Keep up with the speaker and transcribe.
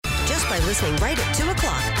by listening right at 2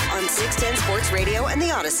 o'clock on 610 Sports Radio and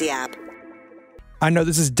the Odyssey app. I know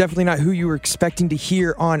this is definitely not who you were expecting to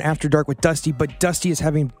hear on After Dark with Dusty, but Dusty is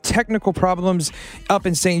having technical problems up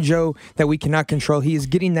in St. Joe that we cannot control. He is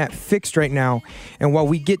getting that fixed right now. And while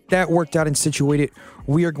we get that worked out and situated,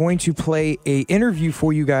 we are going to play an interview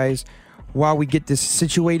for you guys while we get this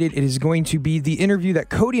situated. It is going to be the interview that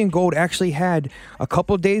Cody and Gold actually had a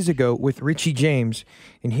couple days ago with Richie James.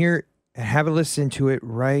 And here, have a listen to it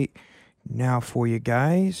right now for you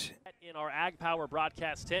guys. In our Ag Power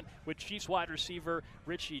broadcast tent with Chiefs wide receiver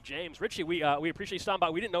Richie James. Richie, we appreciate you stopping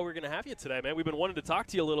by. We didn't know we were going to have you today, man. We've been wanting to talk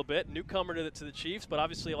to you a little bit. Newcomer to the Chiefs, but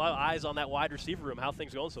obviously a lot of eyes on that wide receiver room. How are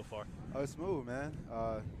things going so far? It's smooth, man.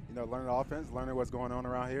 Learning the offense, learning what's going on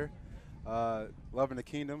around here. Loving the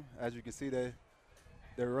kingdom. As you can see, they're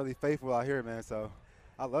really faithful out here, man. So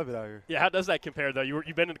I love it out here. Yeah, how does that compare, though?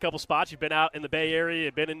 You've been in a couple spots. You've been out in the Bay Area.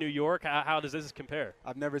 You've been in New York. How does this compare?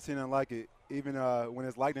 I've never seen anything like it. Even when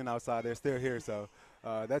it's lightning outside, they're still here. So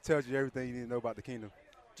that tells you everything you need to know about the kingdom.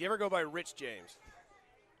 Do you ever go by Rich James?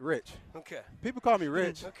 Rich. Okay. People call me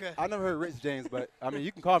Rich. Okay. I never heard Rich James, but, I mean,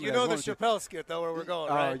 you can call me You that. know the Chappelle skit, though, where we're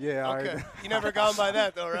going, right? Oh, yeah. Okay. You never gone by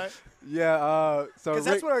that, though, right? Yeah. Because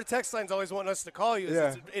that's what our text line's always wanting us to call you.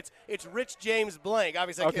 Yeah. It's Rich James blank.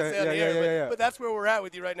 Obviously, I can't Okay, say on the air, yeah. but that's where we're at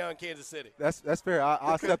with you right now in Kansas City. That's fair.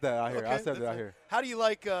 I'll accept that out here. Okay, I'll accept that out here. How do you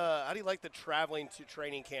like the traveling to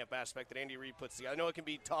training camp aspect that Andy Reid puts together? I know it can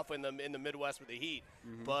be tough in the Midwest with the heat,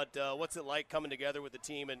 but what's it like coming together with the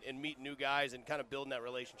team and meeting new guys and kind of building that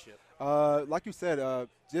relationship? Like you said,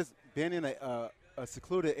 just being in a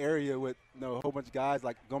secluded area with a whole bunch of guys,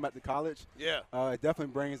 like going back to college. Yeah. It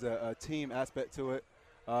definitely brings a team aspect to it.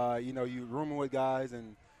 You rooming with guys,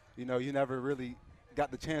 and you never really got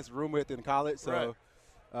the chance to room with in college, so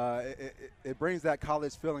it brings that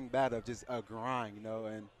college feeling back of just a grind,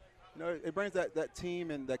 and it brings that team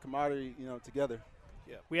and that camaraderie, together.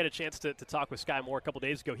 Yeah. We had a chance to talk with Sky Moore a couple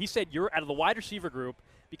days ago. He said you're out of the wide receiver group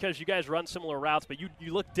because you guys run similar routes, but you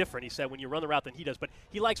look different, he said, when you run the route than he does. But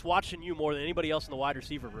he likes watching you more than anybody else in the wide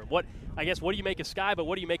receiver room. What do you make of Sky, but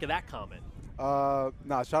what do you make of that comment?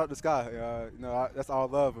 Shout out to Sky. That's all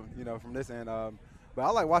love, from this end. But I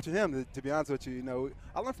like watching him, to be honest with you.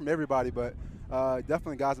 I learn from everybody, but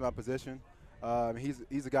definitely guys in my position.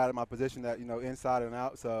 He's a guy in my position that, inside and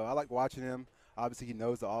out. So I like watching him. Obviously, he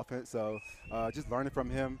knows the offense, so just learning from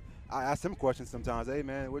him. I ask him questions sometimes. Hey,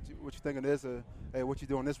 man, what you think of this? Hey, what you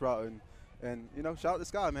doing this route? And shout out to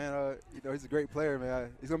Scott, man. He's a great player,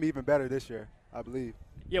 man. He's gonna be even better this year, I believe.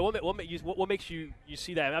 Yeah, what makes you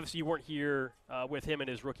see that? Obviously, you weren't here with him in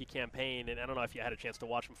his rookie campaign, and I don't know if you had a chance to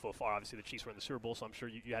watch him so far. Obviously, the Chiefs were in the Super Bowl, so I'm sure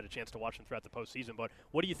you had a chance to watch him throughout the postseason. But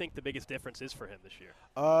what do you think the biggest difference is for him this year?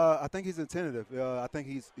 I think he's attentive. I think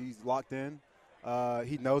he's locked in.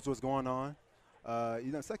 He knows what's going on.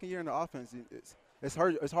 Second year in the offense, it's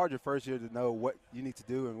hard your first year to know what you need to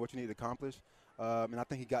do and what you need to accomplish. And I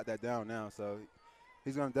think he got that down now. So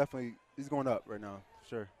he's going up right now,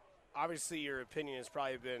 sure. Obviously, your opinion has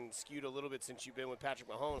probably been skewed a little bit since you've been with Patrick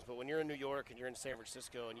Mahomes, but when you're in New York and you're in San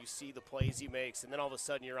Francisco and you see the plays he makes and then all of a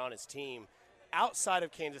sudden you're on his team, outside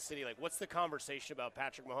of Kansas City, what's the conversation about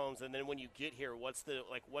Patrick Mahomes? And then when you get here, what's the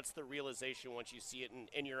realization once you see it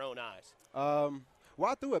in your own eyes? Well,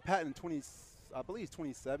 I threw at Pat in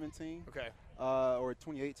 2017. Okay. Or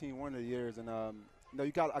 2018, one of the years, and I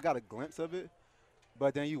got a glimpse of it.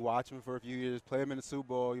 But then you watch him for a few years, play him in the Super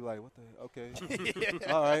Bowl. You're like, what the? Okay,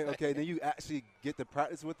 all right, okay. Then you actually get to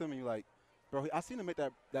practice with him, and you're like, bro, I seen him make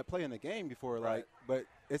that play in the game before. Right. But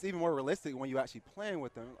it's even more realistic when you actually playing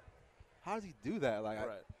with him. How does he do that?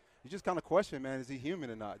 You just kind of question, man, is he human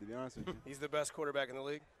or not? To be honest with you, he's the best quarterback in the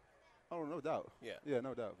league. Oh, no doubt. Yeah,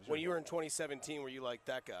 no doubt. For sure. When you were in 2017, were you like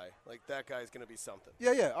that guy? Like that guy's going to be something.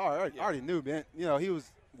 Yeah. All right. I already knew, man. He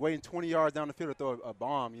was waiting 20 yards down the field to throw a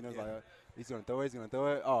bomb. He's going to throw it. He's going to throw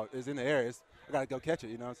it. Oh, it's in the air. I got to go catch it.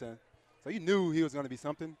 You know what I'm saying? So you knew he was going to be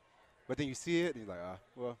something, but then you see it and you're like,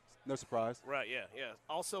 well, no surprise. Right. Yeah.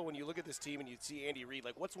 Also, when you look at this team and you see Andy Reid,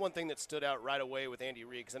 what's one thing that stood out right away with Andy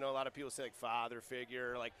Reid? Because I know a lot of people say father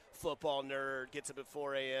figure, football nerd, gets up at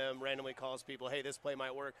 4 a.m., randomly calls people, hey, this play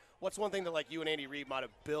might work. What's one thing that you and Andy Reid might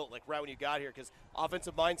have built right when you got here? Because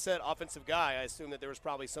offensive mindset, offensive guy, I assume that there was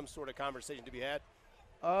probably some sort of conversation to be had.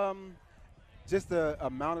 Just the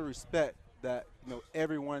amount of respect that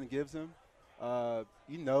everyone gives him. It.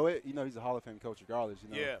 He's a Hall of Fame coach regardless.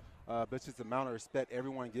 Yeah. But it's just the amount of respect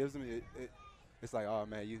everyone gives him. It's like, oh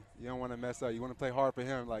man, you don't want to mess up. You want to play hard for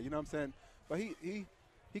him, you know what I'm saying? But he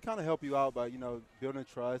kind of help you out by building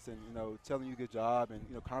trust and telling you good job and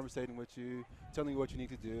conversating with you, telling you what you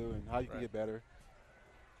need to do and how you can get better.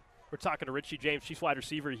 We're talking to Richie James, Chiefs wide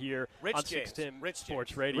receiver here on 610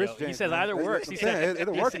 Sports Radio. James, he says man. either works. He said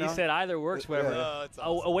either works, whatever.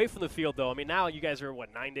 Away from the field, though, I mean, now you guys are,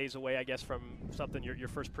 9 days away, I guess, from something, your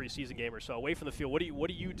first preseason game or so. Away from the field, what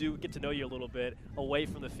do you do? Get to know you a little bit. Away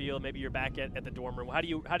from the field, maybe you're back at the dorm room. How do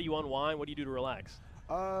you unwind? What do you do to relax?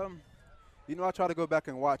 I try to go back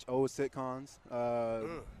and watch old sitcoms.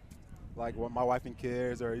 Like what My Wife and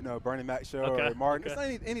Kids, or Bernie Mac show, or Martin.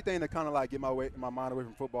 Okay. It's anything to kind of like get my mind away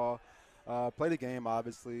from football. Play the game,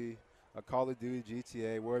 obviously. Call of Duty,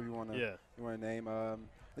 GTA, wherever you want to name. And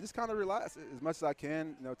just kind of relax as much as I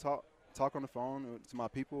can. Talk on the phone to my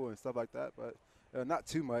people and stuff like that. But not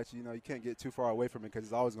too much. You can't get too far away from it because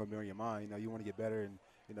it's always going to be on your mind. You want to get better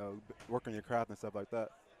and work on your craft and stuff like that.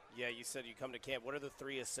 Yeah, you said you come to camp. What are the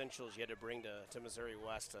 3 essentials you had to bring to Missouri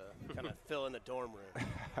West to kind of fill in the dorm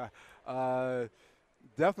room?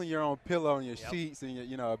 Definitely your own pillow and your sheets and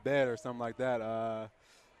a bed or something like that. I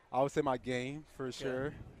would say my game for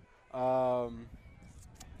sure.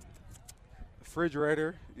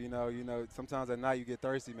 Refrigerator. Sometimes at night you get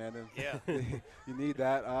thirsty, man. And you need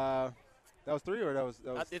that. That was 3, or that was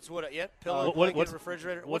it's pillow, blanket,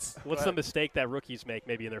 refrigerator. What's the mistake that rookies make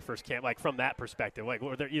maybe in their first camp, like from that perspective? Like,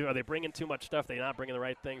 are they bringing too much stuff? Are they not bringing the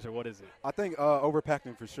right things, or what is it? I think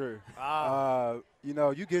overpacking for sure.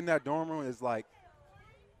 You get in that dorm room, it's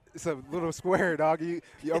a little square, dog. You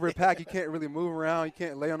overpack, you can't really move around, you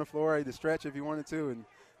can't lay on the floor, you just stretch if you wanted to, and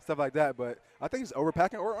stuff like that. But I think it's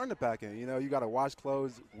overpacking or underpacking. You got to wash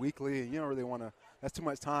clothes weekly, and you don't really want to. That's too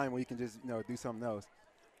much time where you can just do something else.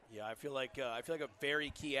 Yeah, I feel like a very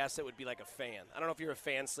key asset would be like a fan. I don't know if you're a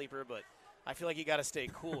fan sleeper, but I feel like you got to stay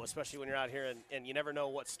cool, especially when you're out here and you never know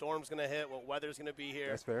what storm's going to hit, what weather's going to be here.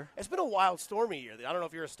 That's fair. It's been a wild, stormy year. I don't know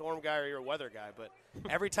if you're a storm guy or you're a weather guy, but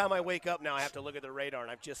every time I wake up now, I have to look at the radar, and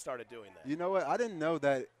I've just started doing that. You know what? I didn't know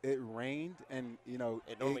that it rained, and it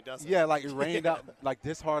normally doesn't. Yeah, like it rained out like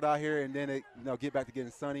this hard out here, and then it get back to getting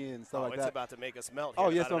sunny and stuff like that. It's about to make us melt. Oh,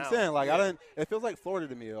 yes, what I'm saying. Like it feels like Florida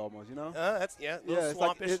to me almost. That's it's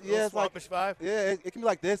swampish, like, swampish vibe. Yeah, it can be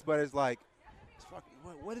like this, but it's like.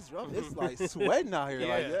 What is wrong? It's like sweating out here.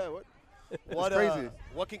 What? It's crazy.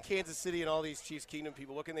 What can Kansas City and all these Chiefs Kingdom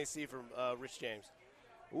people, what can they see from Rich James?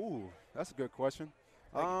 Ooh, that's a good question.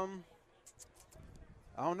 I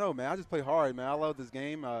don't know, man. I just play hard, man. I love this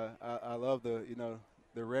game. I love the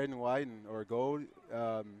red and white or gold.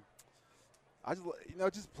 I just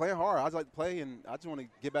just playing hard. I just like to play, and I just want to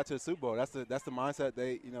get back to the Super Bowl. That's the mindset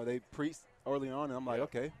they preached early on, and I'm like,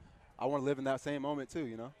 okay, I want to live in that same moment too.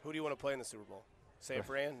 Who do you want to play in the Super Bowl? San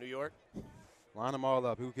Fran, New York? Line them all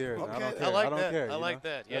up. Who cares? Okay. I don't care. I don't care. I like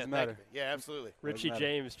that. Yeah, doesn't matter. Yeah, absolutely. Richie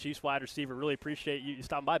James, Chiefs wide receiver. Really appreciate you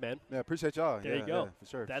stopping by, man. Yeah, appreciate y'all. There you go. Yeah, for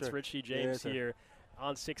sure. That's Richie James here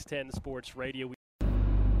on 610 Sports Radio.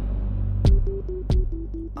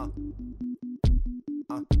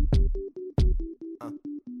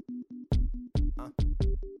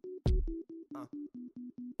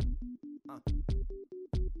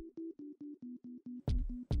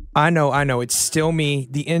 I know. It's still me,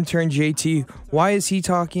 the intern JT. Why is he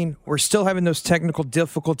talking? We're still having those technical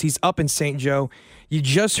difficulties up in St. Joe. You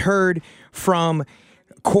just heard from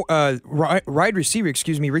wide receiver,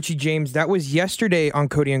 Richie James. That was yesterday on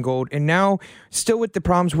Cody and Gold. And now, still with the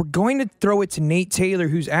problems, we're going to throw it to Nate Taylor,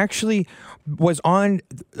 who's actually was on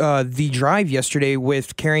the drive yesterday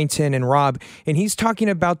with Carrington and Rob. And he's talking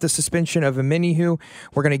about the suspension of Aminihu.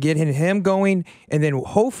 We're going to get him going. And then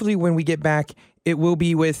hopefully when we get back, it will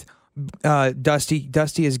be with Dusty.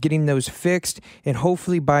 Dusty is getting those fixed. And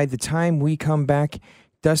hopefully by the time we come back,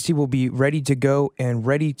 Dusty will be ready to go and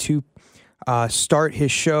ready to start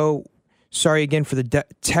his show. Sorry again for the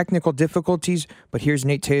technical difficulties, but here's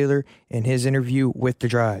Nate Taylor and his interview with The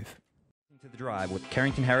Drive. To The Drive with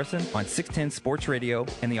Carrington Harrison on 610 Sports Radio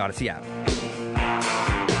and the Odyssey app.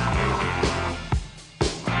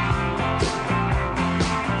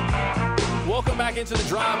 Welcome back into The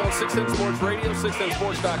Drive on 610 Sports Radio,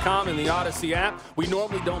 610sports.com, and the Odyssey app. We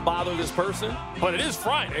normally don't bother this person, but it is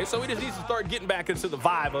Friday, so we just need to start getting back into the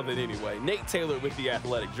vibe of it anyway. Nate Taylor with The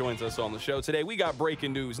Athletic joins us on the show today. We got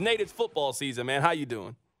breaking news. Nate, it's football season, man. How you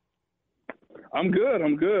doing? I'm good.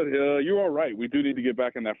 You're all right. We do need to get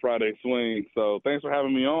back in that Friday swing, so thanks for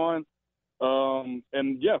having me on.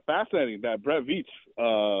 And, yeah, fascinating that Brett Veach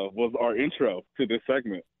was our intro to this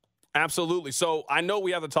segment. Absolutely. So I know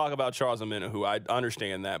we have to talk about Charles Aminihu. I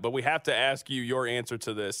understand that. But we have to ask you your answer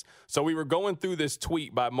to this. So we were going through this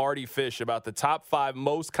tweet by Marty Fish about the top 5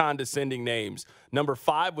 most condescending names. Number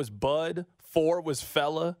 5 was Bud. 4 was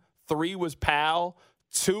Fella. 3 was Pal.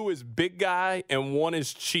 2 is Big Guy. And 1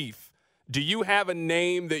 is Chief. Do you have a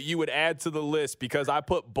name that you would add to the list? Because I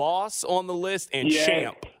put Boss on the list and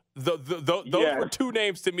Champ. Those were two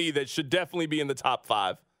names to me that should definitely be in the top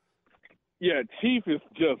 5. Yeah, Chief is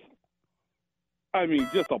just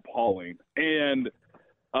appalling. And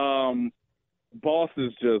Boss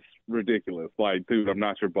is just ridiculous. Like, dude, I'm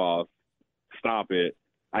not your boss. Stop it.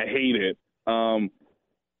 I hate it.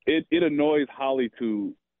 It annoys Holly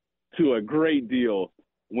to a great deal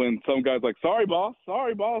when some guy's like, sorry, boss.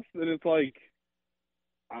 And it's like,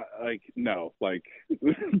 no, like,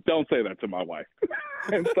 don't say that to my wife.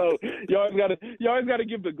 And so you always gotta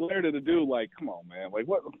give the glare to the dude. Like, come on, man. Like,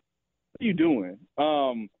 what are you doing?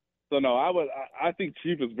 So no, I think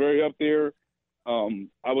Chief is very up there.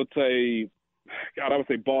 I would say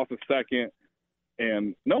Boss is second,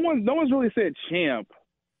 and no one's really said Champ,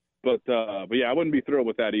 but yeah, I wouldn't be thrilled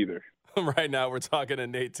with that either. Right now, we're talking to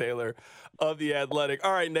Nate Taylor of The Athletic.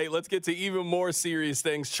 All right, Nate, let's get to even more serious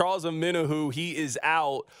things. Charles Omenihu, he is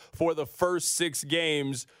out for the first 6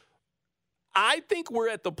 games. I think we're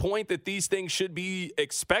at the point that these things should be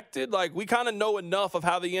expected. Like, we kind of know enough of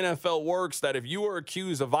how the NFL works that if you are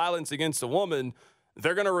accused of violence against a woman,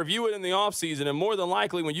 they're going to review it in the offseason, and more than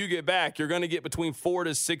likely when you get back, you're going to get between 4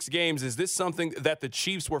 to 6 games. Is this something that the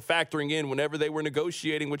Chiefs were factoring in whenever they were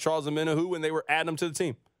negotiating with Charles Omenihu when they were adding him to the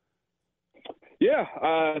team? Yeah,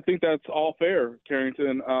 I think that's all fair,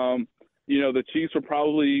 Carrington. The Chiefs were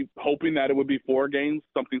probably hoping that it would be 4 games,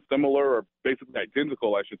 something similar or basically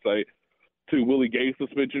identical, I should say, to Willie Gay's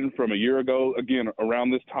suspension from a year ago, again, around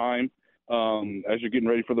this time, as you're getting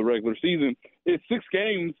ready for the regular season. It's 6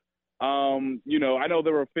 games. I know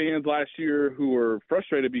there were fans last year who were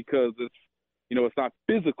frustrated because it's not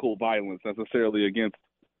physical violence necessarily against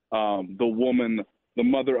the woman, the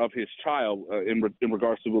mother of his child, in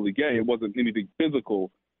regards to Willie Gay. It wasn't anything physical.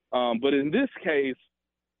 But in this case,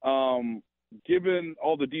 given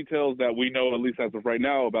all the details that we know, at least as of right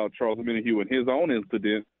now, about Charles Omenihu and his own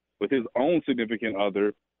incident with his own significant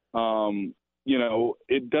other,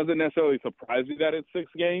 it doesn't necessarily surprise me that it's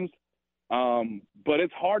 6 games. But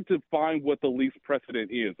it's hard to find what the least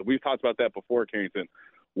precedent is. We've talked about that before, Carrington.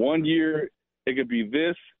 1 year, it could be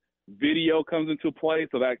this. Video comes into play,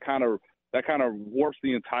 so that kind of warps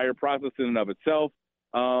the entire process in and of itself.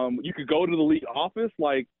 You could go to the league office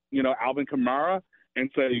like, Alvin Kamara and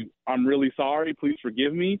say, I'm really sorry, please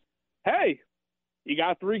forgive me. Hey, he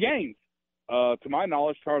got 3 games. To my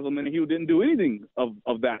knowledge, Charles Omenihu didn't do anything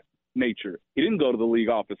of that nature. He didn't go to the league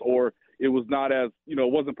office, or it was not as, it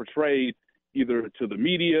wasn't portrayed either to the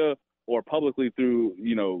media or publicly through,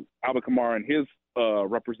 Alvin Kamara and his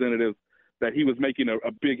representatives that he was making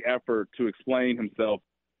a big effort to explain himself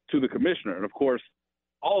to the commissioner. And, of course,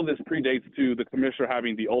 all of this predates to the commissioner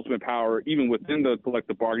having the ultimate power. Even within the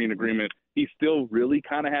collective bargaining agreement, he still really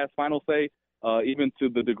kind of has final say, even to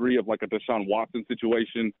the degree of like a Deshaun Watson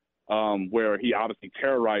situation, where he obviously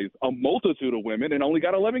terrorized a multitude of women and only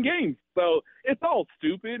got 11 games. So it's all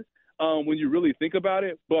stupid when you really think about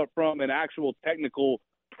it. But from an actual technical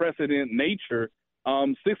precedent nature,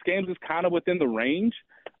 6 games is kind of within the range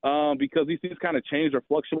because these things kind of change or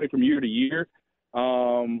fluctuate from year to year.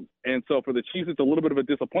 And so for the Chiefs, it's a little bit of a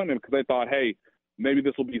disappointment because they thought, hey, maybe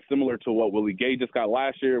this will be similar to what Willie Gay just got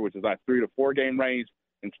last year, which is that 3 to 4 game range.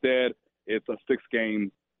 Instead, it's a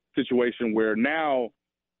 6-game situation where now,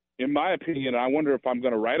 in my opinion, I wonder if I'm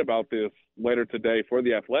going to write about this later today for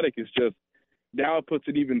The Athletic, is just now it puts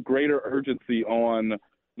an even greater urgency on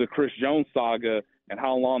the Chris Jones saga and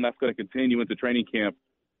how long that's going to continue into training camp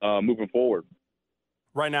moving forward.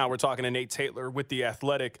 Right now, we're talking to Nate Taylor with The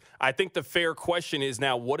Athletic. I think the fair question is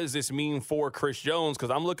now, what does this mean for Chris Jones? Because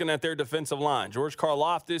I'm looking at their defensive line. George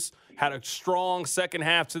Karlaftis had a strong second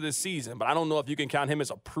half to this season, but I don't know if you can count him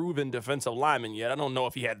as a proven defensive lineman yet. I don't know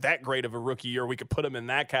if he had that great of a rookie year. We could put him in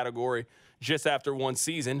that category just after 1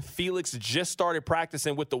 season. Felix just started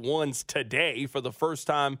practicing with the ones today for the first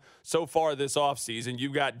time so far this offseason.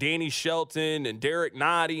 You've got Danny Shelton and Derek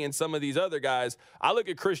Noddy and some of these other guys. I look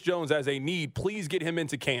at Chris Jones as a need. Please get him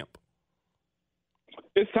into camp.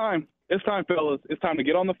 It's time. It's time, fellas. It's time to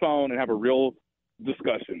get on the phone and have a real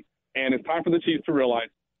discussion. And it's time for the Chiefs to realize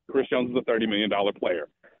Chris Jones is a $30 million player.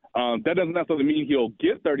 That doesn't necessarily mean he'll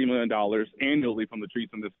get $30 million annually from the Chiefs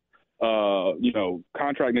in this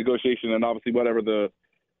contract negotiation, and obviously whatever the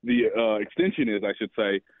extension is, I should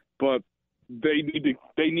say. But the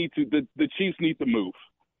Chiefs need to move.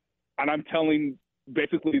 And I'm telling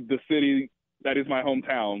basically the city that is my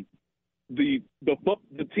hometown, the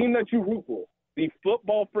team that you root for, the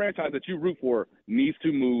football franchise that you root for needs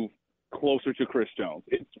to move closer to Chris Jones.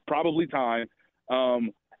 It's probably time.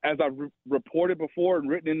 As I've reported before and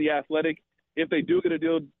written in The Athletic, if they do get a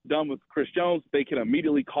deal done with Chris Jones, they can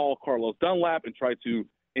immediately call Carlos Dunlap and try to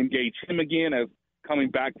engage him again as coming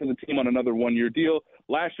back to the team on another 1-year deal.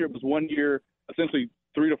 Last year it was 1 year, essentially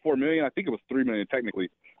 $3 to $4 million. I think it was $3 million technically.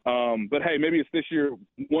 But hey, maybe it's this year,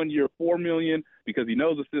 1 year, $4 million, because he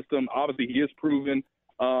knows the system. Obviously, he is proven.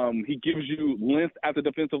 He gives you length at the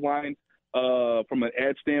defensive line from an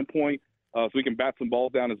edge standpoint, so he can bat some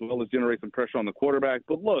balls down as well as generate some pressure on the quarterback.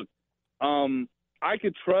 But look, I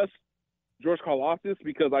could trust George Karlaftis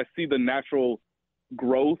because I see the natural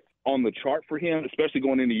growth on the chart for him, especially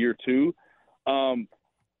going into year 2.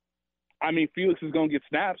 I mean, Felix is going to get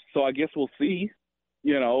snaps, so I guess we'll see,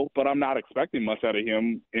 but I'm not expecting much out of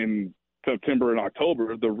him in September and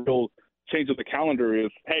October. The real change of the calendar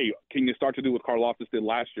is, hey, can you start to do what Karlaftis did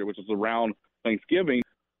last year, which was around Thanksgiving?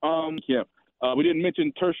 We didn't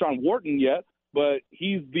mention Tershawn Wharton yet, but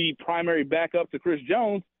he's the primary backup to Chris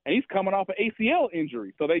Jones, and he's coming off an ACL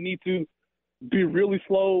injury. So they need to be really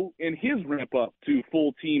slow in his ramp up to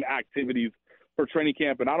full team activities for training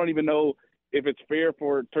camp. And I don't even know if it's fair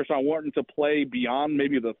for Tershawn Wharton to play beyond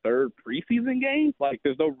maybe the third preseason game.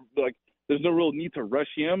 There's no real need to rush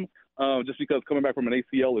him just because coming back from an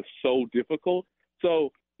ACL is so difficult.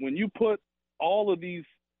 So when you put all of these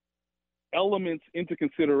elements into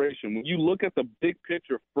consideration, when you look at the big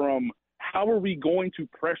picture from how are we going to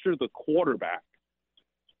pressure the quarterback,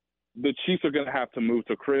 the Chiefs are going to have to move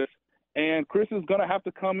to Chris. And Chris is going to have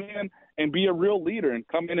to come in and be a real leader and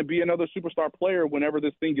come in and be another superstar player whenever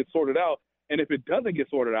this thing gets sorted out. And if it doesn't get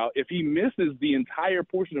sorted out, if he misses the entire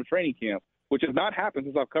portion of training camp, which has not happened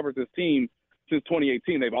since I've covered this team since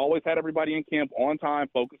 2018, they've always had everybody in camp on time,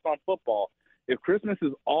 focused on football. If Chris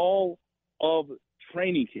misses all of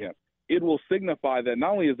training camp, it will signify that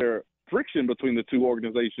not only is there friction between the two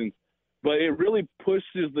organizations, but it really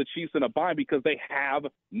pushes the Chiefs in a bind because they have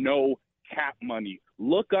no cap money.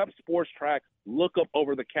 Look up Sports Track, look up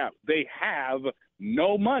Over the Cap. They have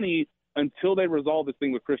no money until they resolve this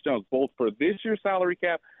thing with Chris Jones, both for this year's salary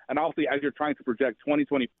cap and obviously as you're trying to project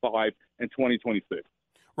 2025 and 2026.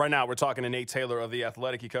 Right now, we're talking to Nate Taylor of The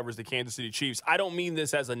Athletic. He covers the Kansas City Chiefs. I don't mean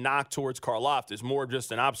this as a knock towards Karlaftis, more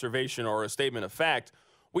just an observation or a statement of fact.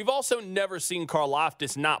 We've also never seen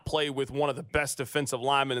Karlaftis not play with one of the best defensive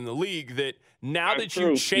linemen in the league that now That's that you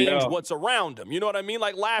true. change what's around him. You know what I mean?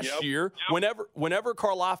 Like last year, whenever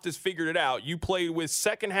Karlaftis figured it out, you played with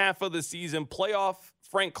second half of the season playoff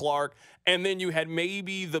Frank Clark, and then you had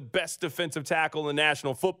maybe the best defensive tackle in the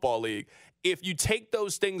National Football League. If you take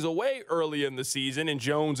those things away early in the season and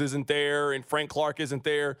Jones isn't there and Frank Clark isn't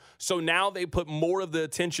there, so now they put more of the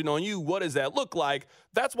attention on you, what does that look like?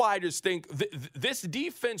 That's why I just think this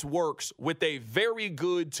defense works with a very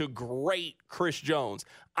good to great Chris Jones.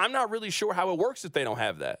 I'm not really sure how it works if they don't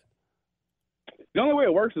have that. The only way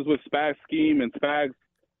it works is with Spags' scheme and Spags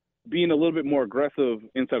being a little bit more aggressive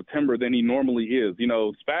in September than he normally is.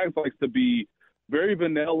 Spags likes to be very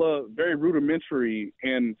vanilla, very rudimentary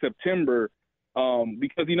in September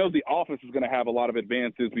because he knows the offense is going to have a lot of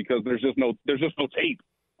advances because there's just no tape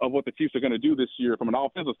of what the Chiefs are going to do this year from an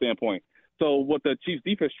offensive standpoint. So what the Chiefs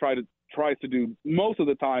defense tries to do most of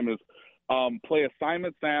the time is play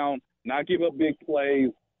assignment sound, not give up big plays,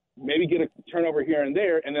 maybe get a turnover here and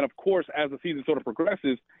there, and then of course as the season sort of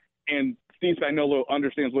progresses and Steve Spagnuolo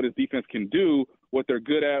understands what his defense can do, what they're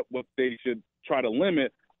good at, what they should try to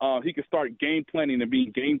limit. He can start game planning and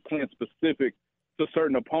being game plan specific to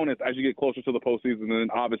certain opponents as you get closer to the postseason, and then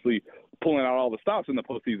obviously pulling out all the stops in the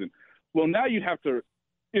postseason. Well, now you have to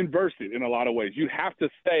inverse it in a lot of ways. You have to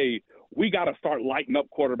say, we got to start lighting up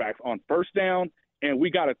quarterbacks on first down, and we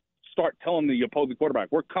got to start telling the opposing quarterback,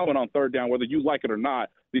 we're coming on third down, whether you like it or not,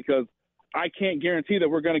 because I can't guarantee that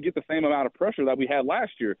we're going to get the same amount of pressure that we had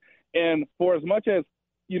last year. And for as much as,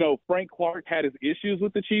 Frank Clark had his issues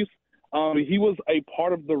with the Chiefs, he was a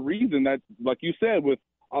part of the reason that, like you said, with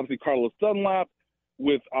obviously Carlos Dunlap,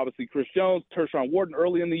 with obviously Chris Jones, Tershawn Wharton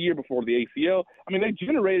early in the year before the ACL. I mean, they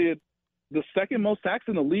generated the second most sacks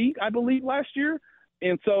in the league, I believe, last year.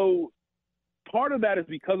 And so part of that is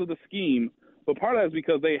because of the scheme, but part of that is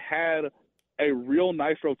because they had a real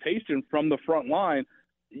nice rotation from the front line.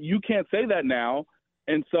 You can't say that now.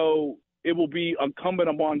 And so it will be incumbent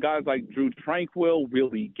upon guys like Drew Tranquill,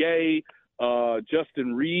 Willie Gay,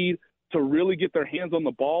 Justin Reed to really get their hands on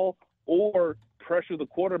the ball or pressure the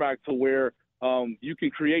quarterback to where you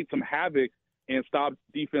can create some havoc and stop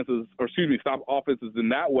offenses in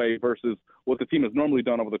that way versus what the team has normally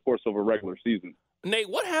done over the course of a regular season. Nate,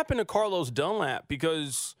 what happened to Carlos Dunlap?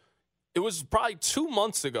 Because It was probably 2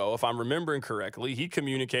 months ago, if I'm remembering correctly. He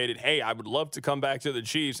communicated, hey, I would love to come back to the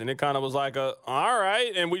Chiefs. And it kind of was like, all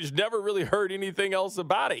right. And we just never really heard anything else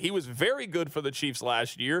about it. He was very good for the Chiefs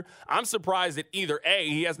last year. I'm surprised that either A,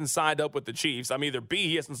 he hasn't signed up with the Chiefs. Either B,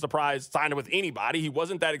 he hasn't signed up with anybody. He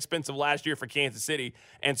wasn't that expensive last year for Kansas City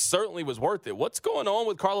and certainly was worth it. What's going on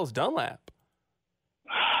with Carlos Dunlap?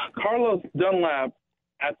 Carlos Dunlap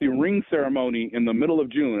at the ring ceremony in the middle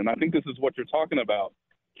of June, and I think this is what you're talking about,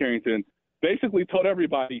 Carrington, basically told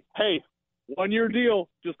everybody, hey, 1-year deal,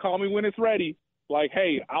 just call me when it's ready. Like,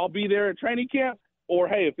 hey, I'll be there at training camp, or,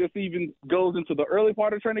 hey, if this even goes into the early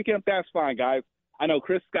part of training camp, that's fine, guys. I know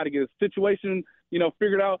Chris got to get his situation,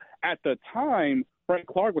 figured out. At the time, Frank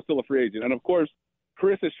Clark was still a free agent. And, of course,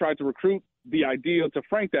 Chris has tried to recruit the idea to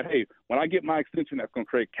Frank that, hey, when I get my extension that's going to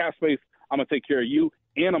create cap space, I'm going to take care of you,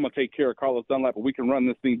 and I'm going to take care of Carlos Dunlap, and we can run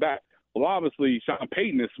this thing back. Well, obviously, Sean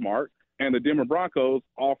Payton is smart, and the Denver Broncos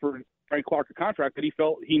offered Frank Clark a contract that he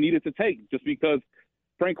felt he needed to take just because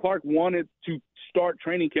Frank Clark wanted to start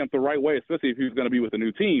training camp the right way, especially if he was going to be with a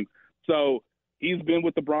new team. So he's been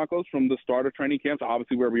with the Broncos from the start of training camp to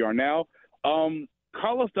obviously where we are now.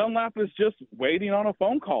 Carlos Dunlap is just waiting on a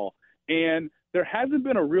phone call, and there hasn't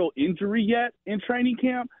been a real injury yet in training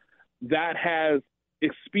camp that has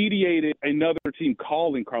expedited another team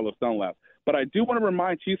calling Carlos Dunlap. But I do want to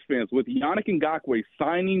remind Chiefs fans, with Yannick Ngakoue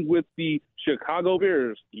signing with the Chicago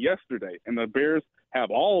Bears yesterday, and the Bears have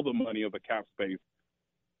all the money of the cap space,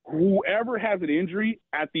 whoever has an injury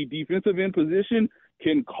at the defensive end position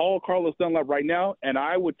can call Carlos Dunlap right now, and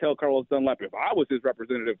I would tell Carlos Dunlap, if I was his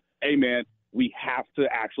representative, hey, man, we have to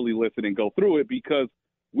actually listen and go through it because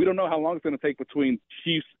we don't know how long it's going to take between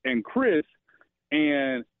Chiefs and Chris,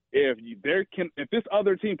 and if this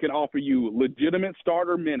other team can offer you legitimate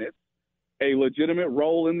starter minutes, a legitimate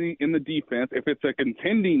role in the defense, if it's a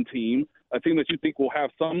contending team, a team that you think will have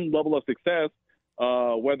some level of success,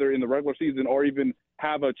 whether in the regular season or even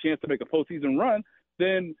have a chance to make a postseason run,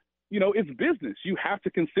 then, it's business. You have to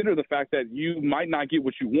consider the fact that you might not get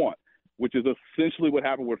what you want, which is essentially what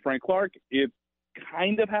happened with Frank Clark. It's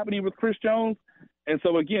kind of happening with Chris Jones. And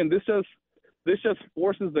so, again, this just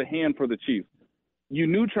forces the hand for the Chiefs. You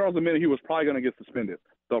knew Charles Omenihu was probably going to get suspended.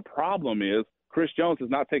 The problem is Chris Jones has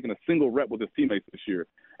not taken a single rep with his teammates this year.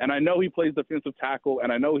 And I know he plays defensive tackle, and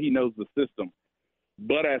I know he knows the system.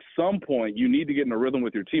 But at some point, you need to get in a rhythm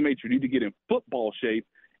with your teammates. You need to get in football shape.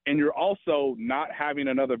 And you're also not having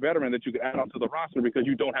another veteran that you can add onto the roster because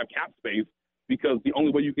you don't have cap space, because the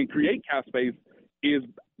only way you can create cap space is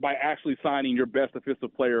by actually signing your best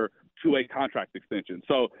defensive player to a contract extension.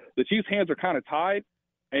 So the Chiefs' hands are kind of tied.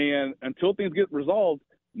 And until things get resolved,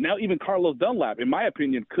 now even Carlos Dunlap, in my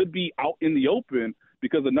opinion, could be out in the open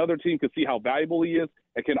because another team could see how valuable he is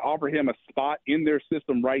and can offer him a spot in their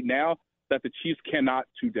system right now that the Chiefs cannot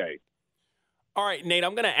today. All right, Nate,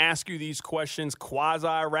 I'm going to ask you these questions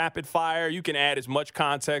quasi-rapid fire. You can add as much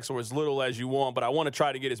context or as little as you want, but I want to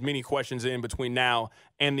try to get as many questions in between now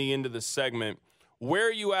and the end of the segment. Where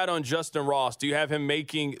are you at on Justin Ross? Do you have him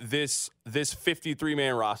making this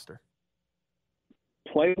 53-man roster?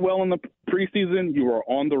 Play well in the preseason, you are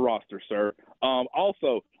on the roster, sir.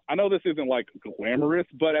 Also, I know this isn't like glamorous,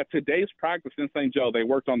 but at today's practice in St. Joe, they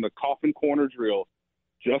worked on the coffin corner drill.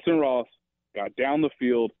 Justin Ross got down the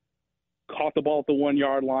field, caught the ball at the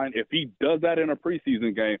 1-yard line. If he does that in a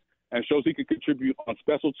preseason game and shows he can contribute on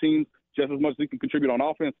special teams just as much as he can contribute on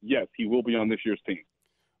offense, yes, he will be on this year's team.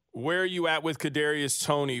 Where are you at with Kadarius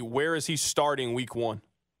Toney? Where is he starting week 1?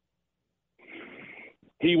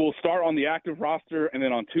 He will start on the active roster, and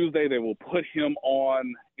then on Tuesday they will put him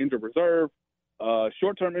on injured reserve.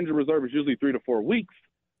 Short-term injured reserve is usually 3 to 4 weeks.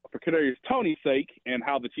 For Kadarius Toney's sake and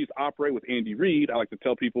how the Chiefs operate with Andy Reid, I like to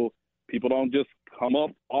tell people don't just come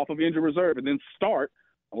up off of injured reserve and then start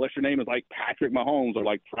unless your name is like Patrick Mahomes or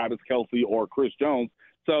like Travis Kelce or Chris Jones.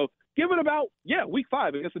 So give it about, week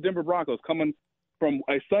 5 against the Denver Broncos, coming from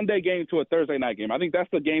a Sunday game to a Thursday night game. I think that's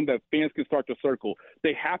the game that fans can start to circle.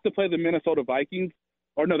 They have to play the Minnesota Vikings.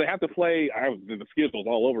 Or no, they have to play – the schedule's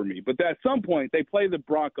all over me. But at some point, they play the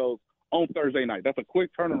Broncos on Thursday night. That's a quick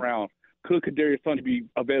turnaround. Could Kadarius Toney be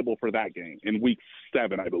available for that game in week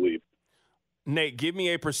 7, I believe? Nate, give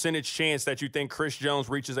me a percentage chance that you think Chris Jones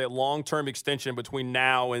reaches a long-term extension between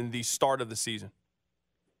now and the start of the season.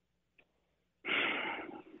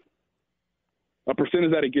 A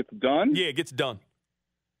percentage that it gets done? Yeah, it gets done.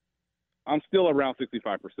 I'm still around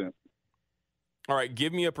 65%. All right,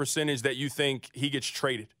 give me a percentage that you think he gets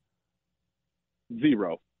traded.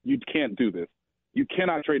 0. You can't do this. You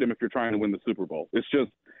cannot trade him if you're trying to win the Super Bowl.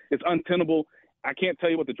 It's untenable. I can't tell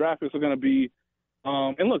you what the draft picks are going to be.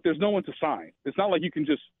 And look, there's no one to sign. It's not like you can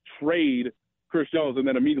just trade Chris Jones and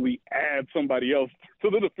then immediately add somebody else to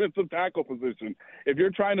the defensive tackle position. If you're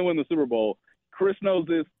trying to win the Super Bowl, Chris knows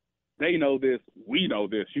this, they know this, we know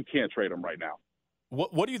this. You can't trade him right now.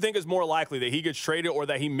 What do you think is more likely, that he gets traded or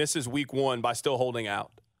that he misses week 1 by still holding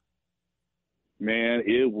out? Man,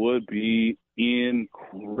 it would be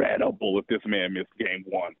incredible if this man missed game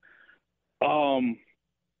 1.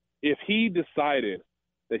 If he decided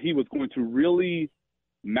that he was going to really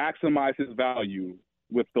maximize his value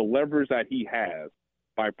with the leverage that he has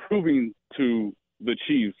by proving to the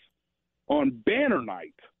Chiefs on banner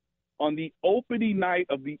night, on the opening night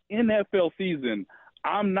of the NFL season,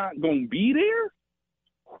 I'm not going to be there?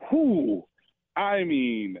 I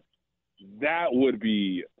mean, that would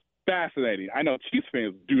be fascinating. I know Chiefs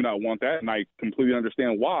fans do not want that, and I completely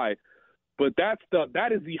understand why, but that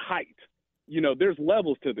is the height. You know, there's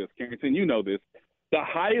levels to this, Carrington. You know this. The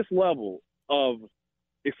highest level of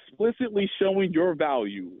explicitly showing your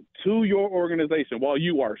value to your organization while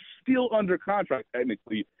you are still under contract,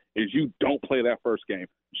 technically, is you don't play that first game.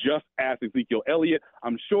 Just ask Ezekiel Elliott.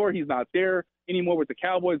 I'm sure he's not there anymore with the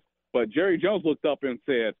Cowboys, but Jerry Jones looked up and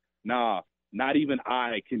said, nah, not even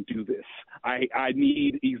I can do this. I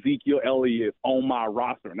need Ezekiel Elliott on my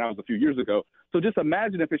roster, and that was a few years ago. So just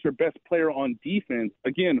imagine if it's your best player on defense,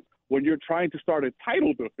 again, when you're trying to start a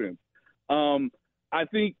title defense. I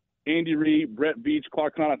think Andy Reid, Brett Veach,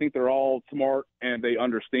 Clark Hunt, I think they're all smart and they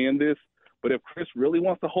understand this. But if Chris really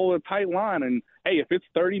wants to hold a tight line, and, hey, if it's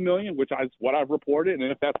 $30 million, which is what I've reported,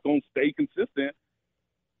 and if that's going to stay consistent,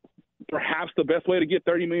 perhaps the best way to get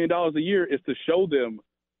 $30 million a year is to show them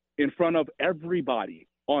in front of everybody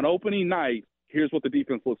on opening night, here's what the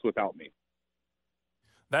defense looks without me.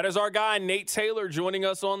 That is our guy, Nate Taylor, joining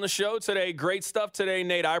us on the show today. Great stuff today,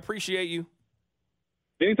 Nate. I appreciate you.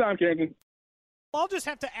 Anytime, Carrington. I'll just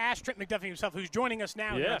have to ask Trent McDuffie himself, who's joining us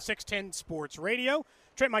now here on 610 Sports Radio.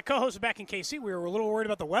 Trent, my co-host, is back in KC. We were a little worried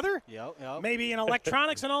about the weather. Yep. Maybe in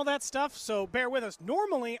electronics and all that stuff, so bear with us.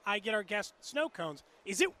 Normally, I get our guests snow cones.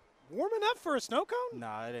 Is it warm enough for a snow cone?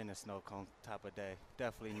 Nah, it ain't a snow cone type of day.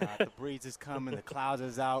 Definitely not. The breeze is coming. The clouds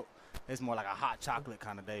is out. It's more like a hot chocolate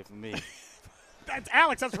kind of day for me. That's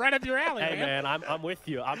Alex. That's right up your alley, Hey, man, I'm with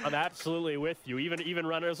you. I'm absolutely with you. Even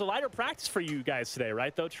running. It was a lighter practice for you guys today,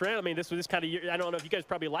 right, though, Trent? I mean, this was this kind of year. I don't know if you guys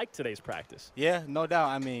probably liked today's practice. Yeah, no doubt.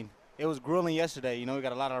 I mean, it was grueling yesterday. You know, we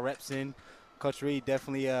got a lot of reps in. Coach Reid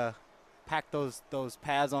definitely packed those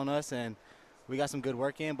pads on us, and we got some good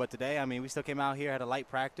work in. But today, I mean, we still came out here, had a light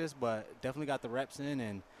practice, but definitely got the reps in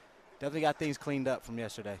and definitely got things cleaned up from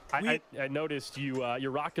yesterday. I noticed you're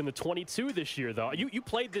rocking the 22 this year, though. You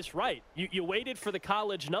played this right. You waited for the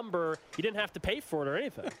college number. You didn't have to pay for it or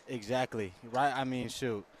anything. Exactly. Right. I mean,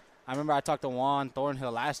 shoot. I remember I talked to Juan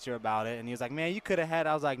Thornhill last year about it, and he was like, man, you could have had it.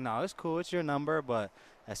 I was like, no, it's cool. It's your number. But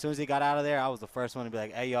as soon as he got out of there, I was the first one to be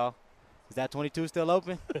like, hey, y'all, is that 22 still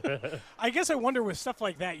open? I guess I wonder with stuff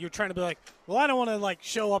like that, you're trying to be like, well, I don't want to, like,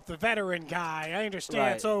 show up the veteran guy. I understand.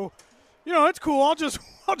 Right. So, you know, it's cool. I'll just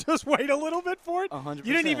wait a little bit for it. 100%.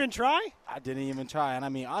 You didn't even try? I didn't even try. And, I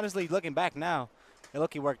mean, honestly, looking back now, it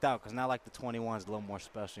lucky worked out because now, like, the 21 is a little more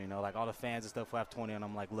special, you know. Like, all the fans and stuff who have 20, and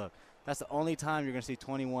I'm like, look, that's the only time you're going to see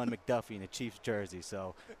 21 McDuffie in a Chiefs jersey.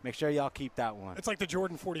 So make sure y'all keep that one. It's like the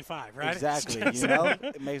Jordan 45, right? Exactly. You know,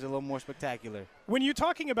 it makes it a little more spectacular. When you're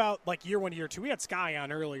talking about, like, year one, year two, we had Sky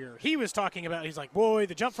on earlier. He was talking about, he's like, boy,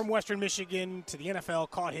 the jump from Western Michigan to the NFL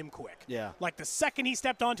caught him quick. Yeah. Like, the second he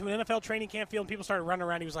stepped onto an NFL training camp field and people started running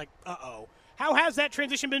around, he was like, uh-oh. How has that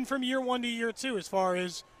transition been from year one to year two as far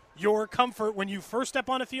as your comfort when you first step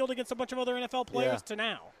on a field against a bunch of other NFL players to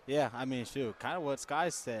now? Yeah, I mean, shoot, kind of what Sky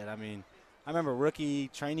said. I mean, I remember rookie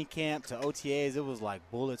training camp to OTAs, it was like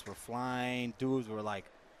bullets were flying. Dudes were like,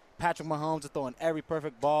 Patrick Mahomes was throwing every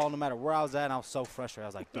perfect ball no matter where I was at, and I was so frustrated. I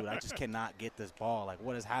was like, dude, I just cannot get this ball. Like,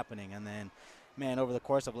 what is happening? And then, man, over the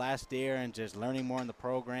course of last year and just learning more in the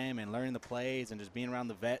program and learning the plays and just being around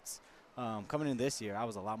the vets, coming in this year, I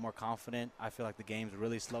was a lot more confident. I feel like the game's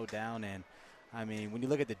really slowed down. And, I mean, when you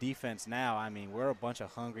look at the defense now, I mean, we're a bunch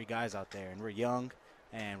of hungry guys out there, and we're young.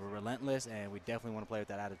 And we're relentless, and we definitely want to play with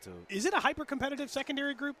that attitude. Is it a hyper-competitive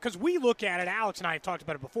secondary group? Because we look at it, Alex and I have talked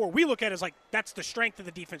about it before, we look at it as like that's the strength of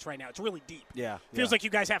the defense right now. It's really deep. Yeah. Feels like you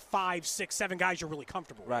guys have 5, 6, 7 guys you're really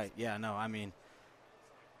comfortable with. Right, yeah, no, I mean,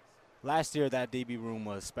 last year that DB room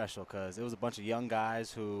was special because it was a bunch of young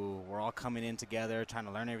guys who were all coming in together, trying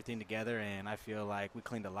to learn everything together, and I feel like we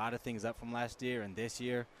cleaned a lot of things up from last year, and this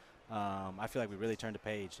year I feel like we really turned the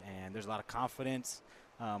page, and there's a lot of confidence.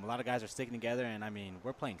 A lot of guys are sticking together, and, I mean,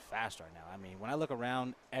 we're playing fast right now. I mean, when I look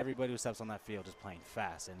around, everybody who steps on that field is playing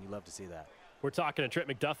fast, and you love to see that. We're talking to Trent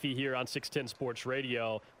McDuffie here on 610 Sports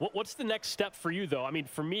Radio. What's the next step for you, though? I mean,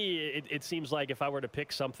 for me, it seems like if I were to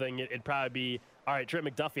pick something, it'd probably be, all right, Trent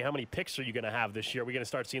McDuffie, how many picks are you going to have this year? Are we going to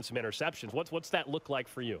start seeing some interceptions? What's that look like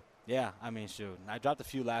for you? Yeah, I mean, shoot. I dropped a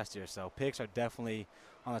few last year, so picks are definitely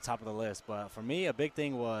on the top of the list. But for me, a big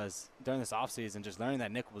thing was during this offseason just learning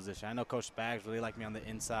that nickel position. I know Coach Spags really liked me on the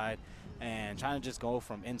inside, and trying to just go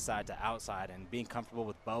from inside to outside and being comfortable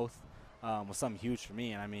with both was something huge for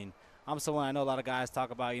me. And, I mean, I'm someone I know a lot of guys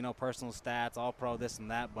talk about, personal stats, all pro, this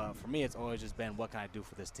and that. But for me, it's always just been what can I do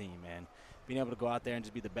for this team. And being able to go out there and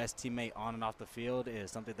just be the best teammate on and off the field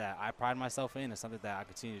is something that I pride myself in and something that I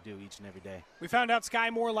continue to do each and every day. We found out Sky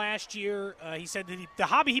Moore last year. He said that the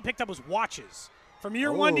hobby he picked up was watches. From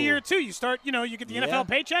year one to year two, you start, you get the NFL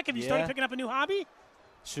paycheck. Have you started picking up a new hobby?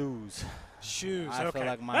 Shoes. I feel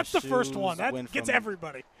like my That's the first one. That gets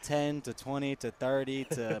everybody. 10 to 20 to 30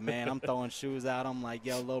 to, man, I'm throwing shoes out. I'm like,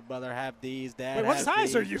 yo, little brother, have these, dad. Wait, what have size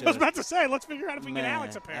these. are you? I was about to say, let's figure out if we can get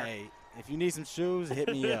Alex a pair. Hey, if you need some shoes, hit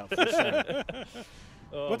me up for sure.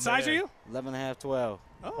 What size are you? 11.5, 12.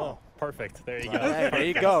 Oh, perfect. There you go. Hey, there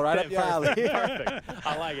you go. Right up your alley. Perfect.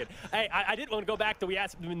 I like it. Hey, I did want to go back to we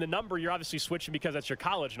asked the number. You're obviously switching because that's your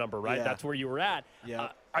college number, right? Yeah. That's where you were at. Yeah.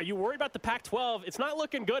 Are you worried about the Pac-12? It's not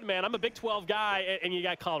looking good, man. I'm a Big 12 guy, and you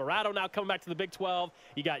got Colorado now coming back to the Big 12.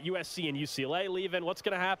 You got USC and UCLA leaving. What's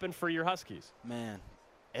going to happen for your Huskies? Man,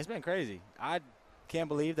 it's been crazy. I can't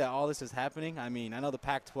believe that all this is happening. I mean, I know the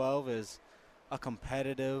Pac-12 is a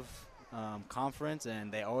competitive conference,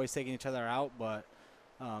 and they always taking each other out, but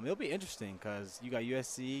it'll be interesting because you got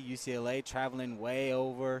USC, UCLA traveling way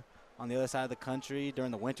over on the other side of the country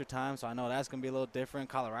during the winter time, so I know that's going to be a little different.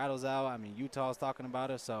 Colorado's out. I mean, Utah's talking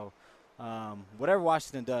about it. So whatever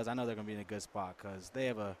Washington does, I know they're going to be in a good spot because they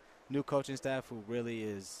have a new coaching staff who really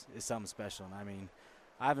is something special. And I mean,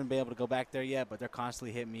 I haven't been able to go back there yet, but they're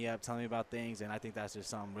constantly hitting me up, telling me about things, and I think that's just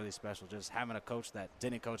something really special. Just having a coach that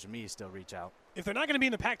didn't coach me still reach out. If they're not going to be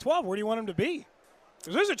in the Pac-12, where do you want them to be?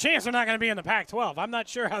 Because there's a chance they're not going to be in the Pac-12. I'm not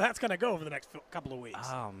sure how that's going to go over the next couple of weeks.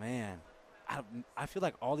 Oh, man. I feel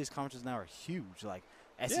like all these conferences now are huge. Like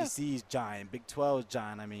SEC's giant, Big 12's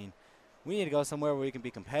giant. I mean, we need to go somewhere where we can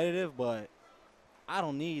be competitive, but I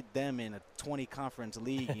don't need them in a 20-conference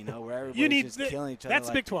league, where everybody's just killing each other. That's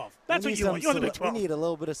Big 12. That's what you want. You want the Big 12. We need a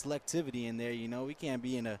little bit of selectivity in there, We can't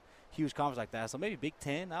be in a huge conference like that. So maybe Big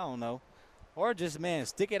 10, I don't know. Or just, man,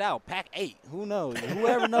 stick it out. Pac-8, who knows?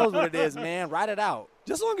 Whoever knows what it is, man, write it out.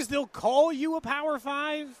 Just as long as they'll call you a Power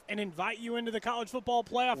 5 and invite you into the college football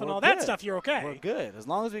playoff and all that stuff, you're okay. We're good. As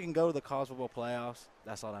long as we can go to the college football playoffs,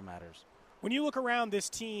 that's all that matters. When you look around this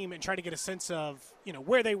team and try to get a sense of,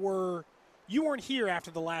 where they were, you weren't here after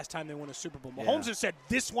the last time they won a Super Bowl. Mahomes has said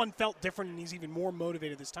this one felt different and he's even more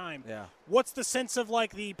motivated this time. Yeah. What's the sense of,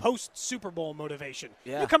 the post-Super Bowl motivation?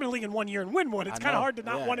 Yeah. You come in the league in 1 year and win one. It's kind of hard to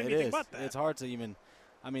not want anything but that. It's hard to even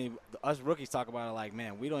 – us rookies talk about it like,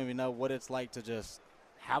 man, we don't even know what it's like to just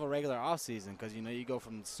have a regular offseason because, you go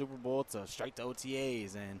from Super Bowl to straight to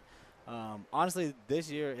OTAs. And, honestly,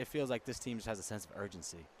 this year it feels like this team just has a sense of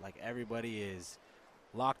urgency. Like, everybody is –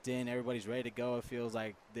 locked in, everybody's ready to go. It feels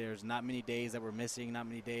like there's not many days that we're missing, not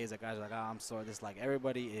many days that guys are like, I'm sore.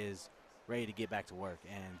 Everybody is ready to get back to work,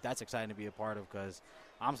 and that's exciting to be a part of because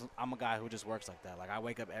I'm a guy who just works like that. Like, I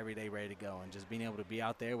wake up every day ready to go, and just being able to be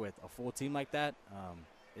out there with a full team like that,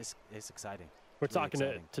 it's exciting. We're talking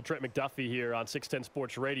to Trent McDuffie here on 610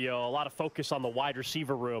 Sports Radio. A lot of focus on the wide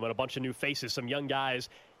receiver room and a bunch of new faces, some young guys.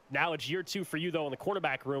 Now it's year 2 for you, though, in the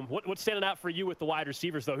quarterback room. What's standing out for you with the wide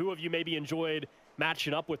receivers, though? Who have you maybe enjoyed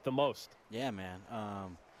matching up with the most? Yeah, man.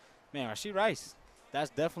 Rashee Rice, that's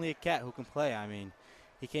definitely a cat who can play. I mean,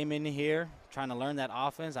 he came in here trying to learn that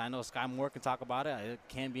offense. I know Sky Moore can talk about it. It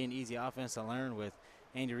can't be an easy offense to learn with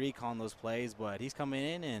Andy Reid calling those plays, but he's coming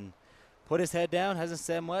in and put his head down, hasn't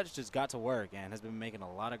said much, just got to work, and has been making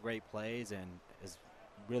a lot of great plays and is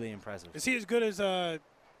really impressive. Is he as good as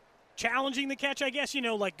challenging the catch, I guess,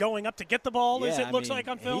 going up to get the ball as it looks like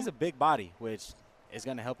on film? He's a big body, which is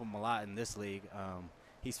going to help him a lot in this league.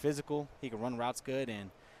 He's physical. He can run routes good. And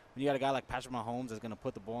when you got a guy like Patrick Mahomes that's going to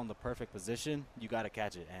put the ball in the perfect position, you got to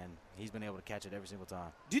catch it. And he's been able to catch it every single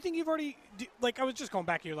time. Do you think you've already – I was just going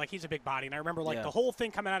back here, he's a big body. And I remember, the whole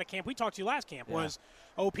thing coming out of camp, we talked to you last camp, was,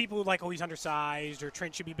 people were he's undersized or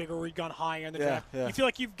Trent should be bigger or he'd gone higher in the draft. Yeah. You feel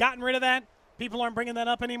like you've gotten rid of that? People aren't bringing that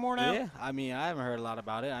up anymore now? Yeah, I haven't heard a lot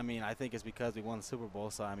about it. I think it's because we won the Super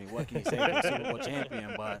Bowl. So, what can you say for a Super Bowl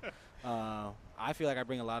champion? But I feel like I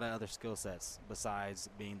bring a lot of other skill sets besides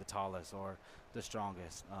being the tallest or the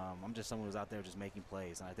strongest. I'm just someone who's out there just making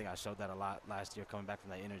plays. And I think I showed that a lot last year coming back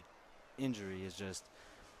from that injury is just,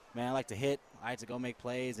 man, I like to hit. I like to go make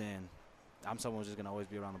plays. And I'm someone who's just going to always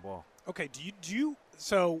be around the ball. Okay,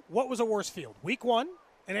 so what was a worse field? Week 1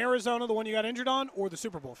 in Arizona, the one you got injured on, or the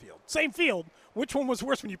Super Bowl field? Same field. Which one was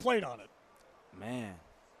worse when you played on it? Man,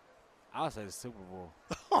 I would say the Super Bowl.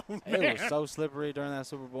 Oh, man. It was so slippery during that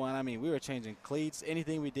Super Bowl. And, I mean, we were changing cleats,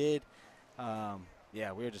 anything we did.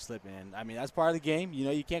 Yeah, we were just slipping. And, I mean, that's part of the game. You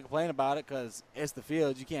know, you can't complain about it because it's the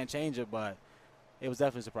field. You can't change it, but it was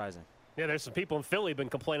definitely surprising. Yeah, there's some people in Philly been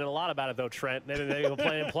complaining a lot about it, though, Trent. They've been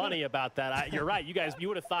complaining plenty about that. You're right. You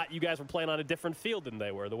would have thought you guys were playing on a different field than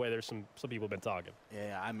they were, the way there's some people have been talking.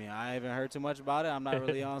 Yeah, I mean, I haven't heard too much about it. I'm not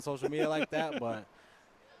really on social media like that. But,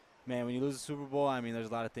 man, when you lose the Super Bowl, I mean, there's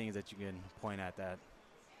a lot of things that you can point at that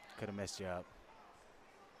could have messed you up.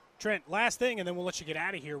 Trent, last thing, and then we'll let you get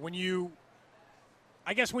out of here. When you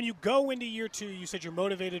go into year 2, you said you're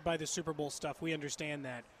motivated by the Super Bowl stuff. We understand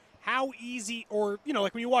that. How easy, or, you know,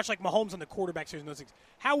 like when you watch like Mahomes on the quarterback series and those things,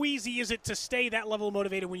 how easy is it to stay that level of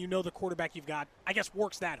motivated when you know the quarterback you've got, I guess,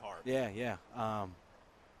 works that hard? Yeah.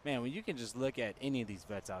 Man, when you can just look at any of these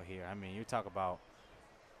vets out here, I mean, you talk about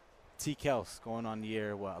T. Kels going on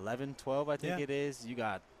year, 11, 12, I think it is. You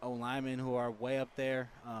got O linemen who are way up there,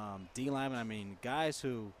 D linemen. I mean, guys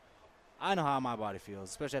who I know how my body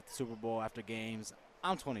feels, especially after the Super Bowl, after games.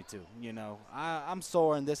 I'm 22, you know. I'm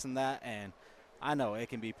sore and this and that, and I know it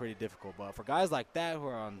can be pretty difficult. But for guys like that who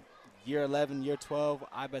are on year 11, year 12,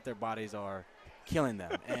 I bet their bodies are killing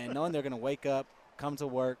them. And knowing they're going to wake up, come to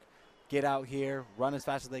work, get out here, run as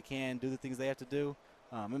fast as they can, do the things they have to do,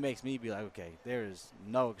 it makes me be like, okay, there is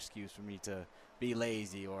no excuse for me to be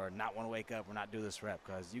lazy or not want to wake up or not do this rep,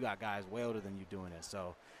 because you got guys way older than you doing it.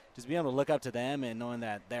 So just being able to look up to them and knowing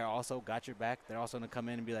that they're also got your back, they're also going to come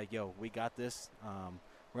in and be like, yo, we got this.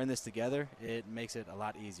 We're in this together. It makes it a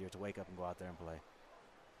lot easier to wake up and go out there and play.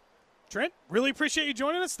 Trent, really appreciate you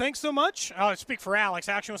joining us. Thanks so much. I'll speak for Alex.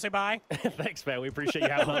 Alex, you want to say bye? Thanks, man. We appreciate you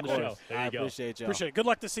having on the show. There you go. Appreciate you. Appreciate it. Good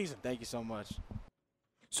luck this season. Thank you so much.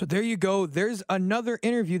 So there you go. There's another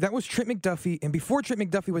interview. That was Trent McDuffie. And before Trent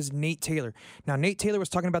McDuffie was Nate Taylor. Now, Nate Taylor was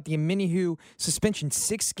talking about the Omenihu suspension,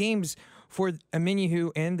 6 games for Omenihu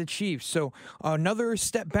and the Chiefs. So another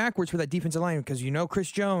step backwards for that defensive line, because you know Chris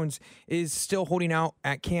Jones is still holding out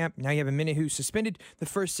at camp. Now you have Omenihu suspended the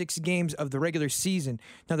first 6 games of the regular season.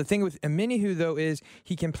 Now the thing with Omenihu, though, is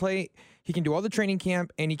he can do all the training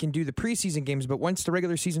camp and he can do the preseason games, but once the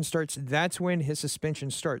regular season starts, that's when his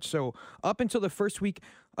suspension starts. So up until the first week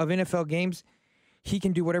of NFL games, he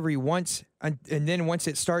can do whatever he wants, and then once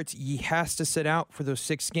it starts, he has to sit out for those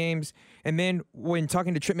 6 games. And then when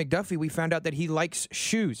talking to Trent McDuffie, we found out that he likes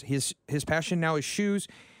shoes. His passion now is shoes.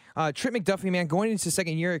 Trent McDuffie, man, going into his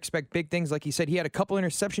second year, expect big things. Like he said, he had a couple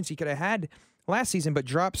interceptions he could have had last season, but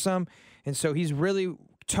dropped some. And so he's really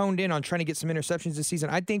toned in on trying to get some interceptions this season.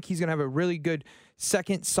 I think he's going to have a really good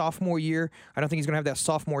second sophomore year. I don't think he's going to have that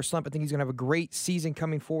sophomore slump. I think he's going to have a great season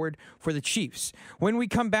coming forward for the Chiefs. When we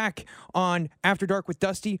come back on After Dark with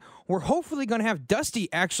Dusty, we're hopefully going to have Dusty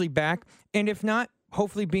actually back. And if not,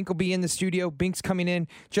 hopefully Bink will be in the studio. Bink's coming in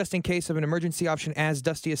just in case of an emergency option, as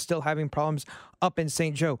Dusty is still having problems up in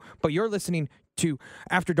St. Joe. But you're listening to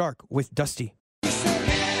After Dark with Dusty.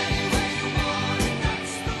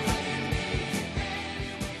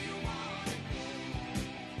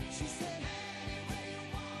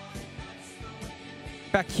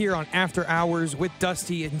 Back here on After Hours with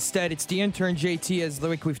Dusty. Instead, it's the intern JT, as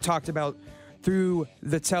like we've talked about through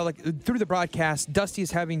the broadcast. Dusty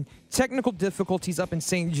is having technical difficulties up in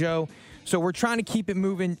St. Joe, so we're trying to keep it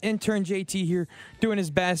moving. Intern JT here doing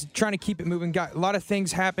his best, trying to keep it moving. Got a lot of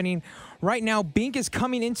things happening right now. Bink is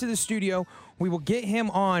coming into the studio. We will get him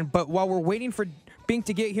on, but while we're waiting for Bink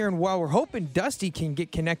to get here and while we're hoping Dusty can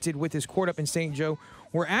get connected with his court up in St. Joe,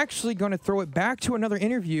 we're actually going to throw it back to another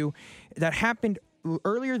interview that happened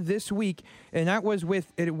earlier this week, and that was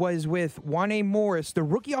with Juan Morris, the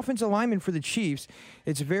rookie offensive lineman for the Chiefs.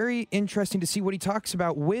 It's very interesting to see what he talks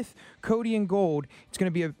about with Cody and Gold. It's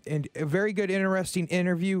going to be a very good, interesting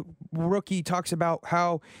interview. Rookie talks about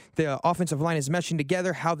how the offensive line is meshing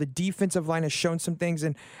together, how the defensive line has shown some things,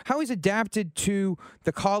 and how he's adapted to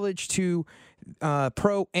the college to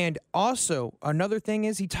pro. And also, another thing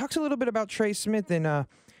is he talks a little bit about Trey Smith and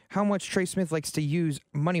how much Trey Smith likes to use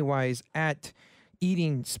money-wise at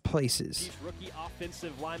eating places. Chiefs rookie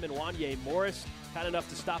offensive lineman Juan Morris, kind enough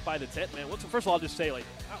to stop by the tent, man. First of all, I'll just say,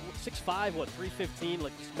 6'5",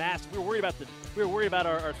 315, massive. We were worried about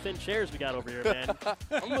our thin chairs we got over here, man.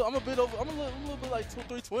 I'm a little bit like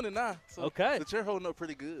 320 now. So okay. The chair holding up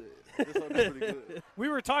pretty good. It's holding up pretty good. We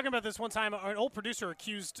were talking about this one time. An old producer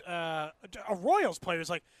accused a Royals player. He's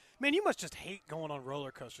like, man, you must just hate going on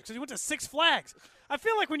roller coasters because he went to Six Flags. I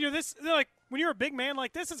feel like when you're when you're a big man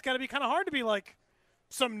like this, it's got to be kind of hard to be like,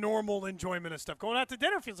 some normal enjoyment of stuff. Going out to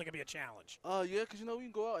dinner feels like it'd be a challenge. Yeah, because, we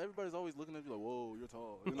can go out. Everybody's always looking at you like, whoa, you're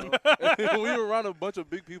tall. And when you're around a bunch of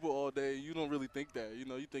big people all day, you don't really think that. You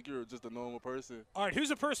think you're just a normal person. All right, who's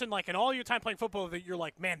a person, like, in all your time playing football that you're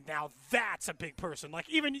like, man, now that's a big person? Like,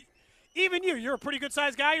 even you're a pretty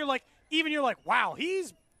good-sized guy. You're like, wow,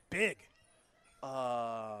 he's big.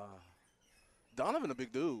 Donovan a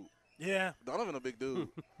big dude. Yeah. Donovan a big dude.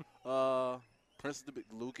 Prince is the big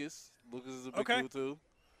Lucas. Lucas is a big dude too.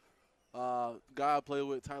 Guy I play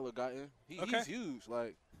with, Tyler Guyton. He's huge.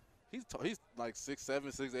 Like he's like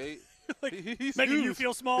 6'7", 6'8". Like, he's making huge. you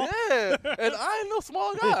feel small. Yeah, and I ain't no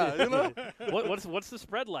small guy. What's the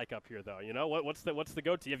spread like up here though? What's the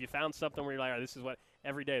go-to? Have you found something where you're like, all right, this is what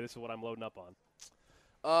every day. This is what I'm loading up on.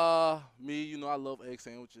 Me, I love egg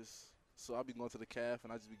sandwiches. So I'll be going to the calf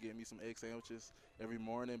and I just be getting me some egg sandwiches every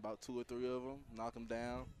morning, about 2 or 3 of them, knock them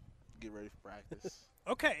down, get ready for practice.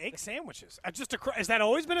 Okay, egg sandwiches. Has that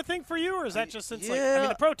always been a thing for you, or is that just since, yeah,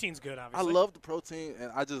 the protein's good, obviously? I love the protein,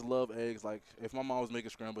 and I just love eggs. Like, if my mom was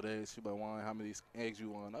making scrambled eggs, she'd be like, "Why? How many eggs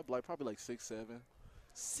you want?" I'd be like, probably like 6, 7.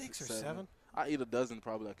 6 or 7? I eat a dozen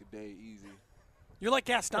probably like a day, easy. You're like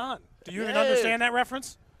Gaston. Do you even understand that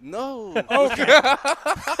reference? No. Okay.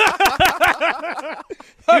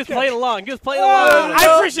 He was playing along. I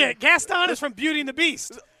appreciate it. Gaston is from Beauty and the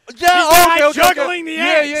Beast. Yeah, okay. Juggling the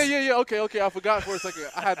eggs. Yeah. Okay. I forgot for a second.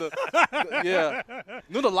 I had to. Yeah.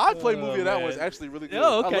 No, the live play movie of that was actually really good.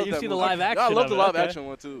 Oh, okay. You've seen the live action. I love the live okay. action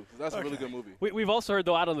one too. That's a really good movie. We've also heard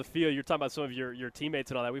though out on the field, you're talking about some of your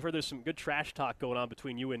teammates and all that. We've heard there's some good trash talk going on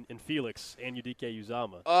between you and Felix and Udike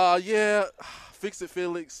Uzama. Yeah. Fix it,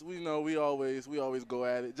 Felix. We always go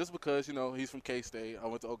at it just because he's from K-State. I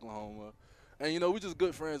went to Oklahoma. And, we're just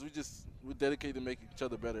good friends. We're dedicated to making each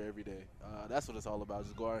other better every day. That's what it's all about.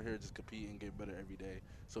 Just go out here, just compete and get better every day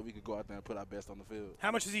so we could go out there and put our best on the field.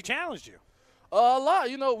 How much has he challenged you? A lot.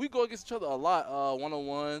 We go against each other a lot.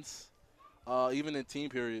 One-on-ones, even in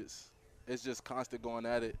team periods. It's just constant going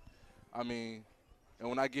at it. I mean, and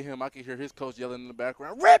when I get him, I can hear his coach yelling in the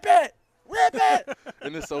background, "Rip it! Rip it!"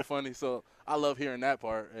 And it's so funny. So I love hearing that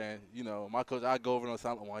part. And, my coach, I go over and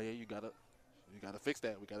sound like, "Well, yeah, you gotta fix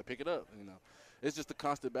that. We gotta pick it up." It's just a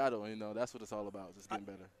constant battle. That's what it's all about. Just getting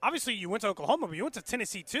better. Obviously, you went to Oklahoma, but you went to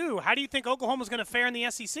Tennessee too. How do you think Oklahoma's going to fare in the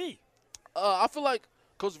SEC? I feel like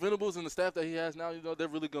Coach Venables and the staff that he has now, they're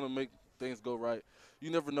really going to make things go right. You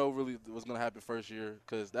never know really what's going to happen first year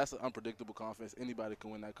because that's an unpredictable conference. Anybody can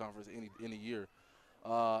win that conference any year.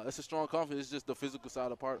 It's a strong conference. It's just the physical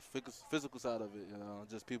side physical side of it.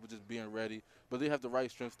 Just people just being ready. But they have the right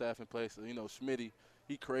strength staff in place. So, Schmitty,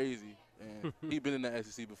 he crazy, and he been in the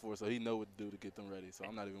SEC before, so he know what to do to get them ready. So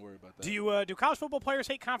I'm not even worried about that. Do college football players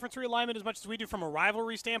hate conference realignment as much as we do from a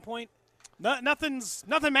rivalry standpoint? Nothing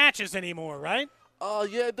matches anymore, right?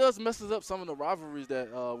 Yeah, it does messes up some of the rivalries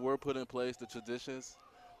that were put in place, the traditions,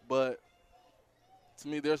 but. To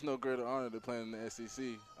me, there's no greater honor than playing in the SEC.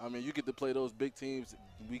 I mean, you get to play those big teams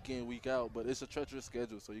week in, week out, but it's a treacherous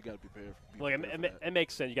schedule, so you got to be prepared for that. It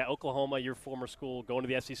makes sense. You got Oklahoma, your former school, going to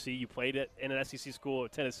the SEC. You played in an SEC school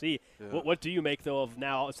at Tennessee. Yeah. What do you make, though, of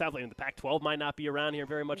now? It sounds like the Pac-12 might not be around here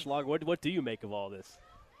very much longer. What do you make of all this?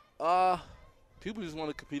 People just want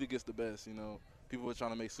to compete against the best, People are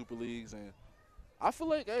trying to make super leagues, and I feel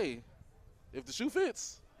like, hey, if the shoe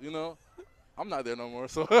fits, I'm not there no more,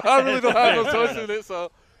 so I really don't have no choice in it.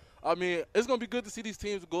 So, I mean, it's going to be good to see these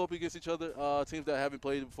teams go up against each other, teams that haven't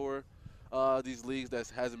played before, these leagues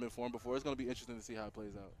that hasn't been formed before. It's going to be interesting to see how it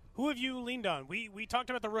plays out. Who have you leaned on? We talked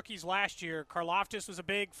about the rookies last year. Karlaftis was a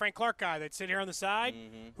big Frank Clark guy that'd sit here on the side.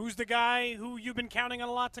 Mm-hmm. Who's the guy who you've been counting on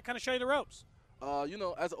a lot to kind of show you the ropes? As an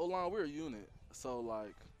O-line, we're a unit. So,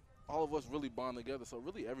 like, all of us really bond together. So,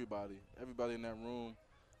 really everybody in that room.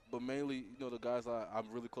 But mainly, the guys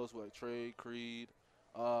I'm really close with, like Trey, Creed,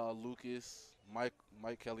 Lucas, Mike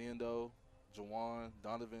Caliendo, Jawan,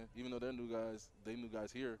 Donovan. Even though they're new guys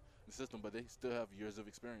here in the system, but they still have years of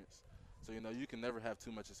experience. So, you can never have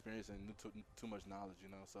too much experience and too much knowledge,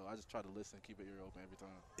 So I just try to listen, keep an ear open every time.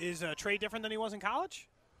 Is Trey different than he was in college?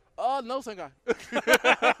 No, same guy.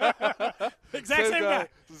 Exact same guy.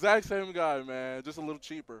 Exact same guy, man. Just a little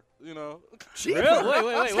cheaper, Cheaper? Really?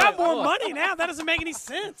 Wait. He's got more money now. That doesn't make any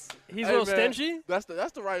sense. He's a little stingy? That's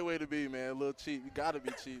the right way to be, man. A little cheap. You got to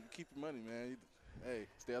be cheap. Keep your money, man. Hey,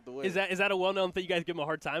 stay out the way. Is that a well-known thing? You guys give him a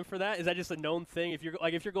hard time for that? Is that just a known thing? If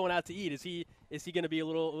you're going out to eat, is he going to be a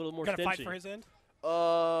little more stingy? Gonna fight for his end?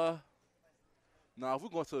 Nah, if we're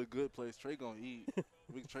going to a good place, Trey gonna eat.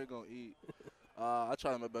 Trey gonna eat. I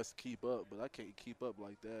try my best to keep up, but I can't keep up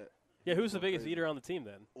like that. Yeah, who's the biggest eater on the team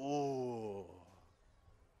then? Oh,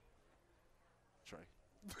 Trey.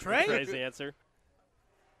 Trey? Trey's the answer.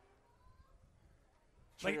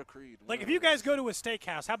 Trey or Creed. Like if you guys go to a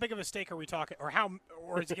steakhouse, how big of a steak are we talking,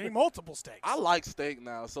 or is he getting multiple steaks? I like steak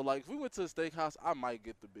now, so like if we went to a steakhouse, I might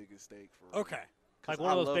get the biggest steak for. Okay. Like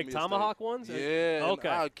one of those big tomahawk ones? Yeah. Okay.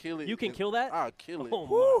 I'll kill it. You can kill that? I'll kill it. Oh,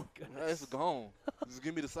 my goodness. It's gone. Just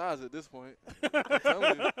give me the size at this point. I'm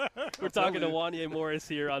telling you. We're talking to Wanye Morris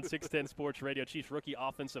here on 610 Sports Radio, Chiefs rookie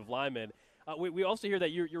offensive lineman. We also hear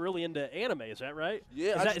that you're really into anime. Is that right?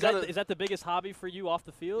 Yeah. Is that the biggest hobby for you off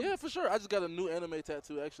the field? Yeah, for sure. I just got a new anime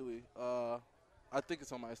tattoo, actually. I think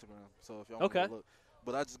it's on my Instagram, so if y'all want to look.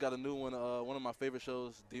 But I just got a new one. One of my favorite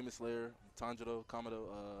shows, Demon Slayer, Tanjiro Kamado.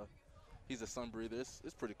 He's a sun breather.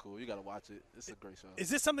 It's pretty cool. You got to watch it. It's a great show. Is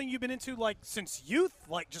this something you've been into, like, since youth?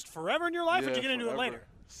 Like, just forever in your life, or did you get into it later?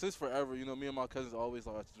 Since forever. You know, me and my cousins always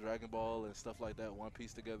watch Dragon Ball and stuff like that, One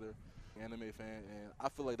Piece together. Anime fan. And I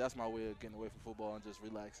feel like that's my way of getting away from football and just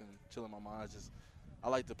relaxing, chilling my mind. I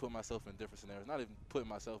like to put myself in different scenarios. Not even putting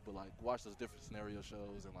myself, but, like, watch those different scenario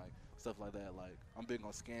shows and, like, stuff like that. Like, I'm big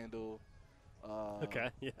on Scandal.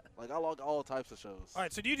 Like, I like all types of shows. All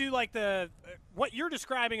right, so do you do, like, what you're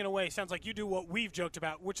describing in a way sounds like you do what we've joked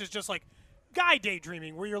about, which is just, like, guy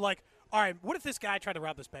daydreaming, where you're like, all right, what if this guy tried to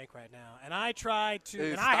rob this bank right now, and I tried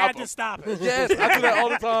to, and I had to stop it? Yes, I do that all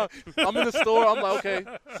the time. I'm in the store. I'm like, okay,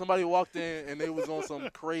 somebody walked in, and they was on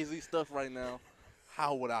some crazy stuff right now.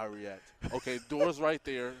 How would I react? Okay, door's right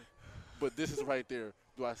there, but this is right there.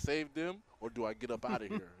 Do I save them, or do I get up out of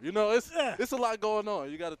here? You know, it's a lot going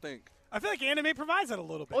on. You got to think. I feel like anime provides that a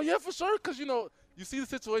little bit. Oh, yeah, for sure, because, you know, you see the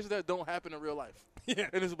situations that don't happen in real life. Yeah.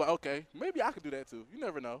 And it's like, okay, maybe I could do that too. You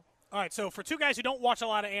never know. All right, so for two guys who don't watch a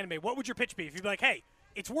lot of anime, what would your pitch be? If you'd be like, hey,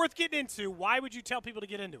 it's worth getting into, why would you tell people to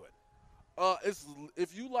get into it?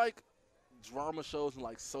 If you like drama shows and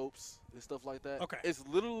like soaps and stuff like that, okay, it's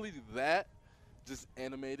literally that, just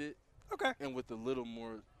animated. Okay. And with a little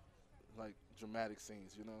more, like, dramatic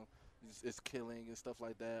scenes, you know? It's killing and stuff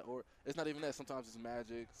like that. Or it's not even that. Sometimes it's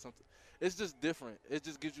magic. It's just different. It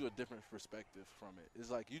just gives you a different perspective from it.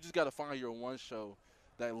 It's like you just got to find your one show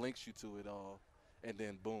that links you to it all, and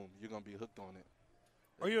then, boom, you're going to be hooked on it.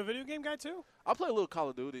 Are you a video game guy, too? I play a little Call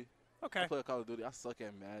of Duty. Okay. I play Call of Duty. I suck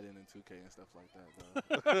at Madden and 2K and stuff like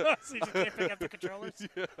that, though. So you can't pick up the controllers?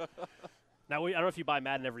 Yeah. Now, I don't know if you buy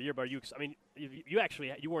Madden every year, but you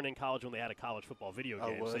weren't in college when they had a college football video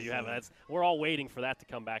game, so you haven't. We're all waiting for that to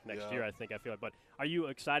come back next year, I feel like. But are you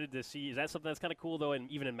excited to see? Is that something that's kind of cool though,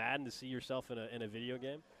 and even in Madden to see yourself in a video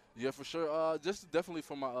game? Yeah, for sure. Just definitely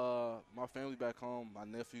for my family back home, my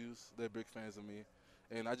nephews, they're big fans of me,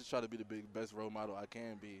 and I just try to be the best role model I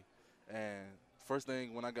can be. And first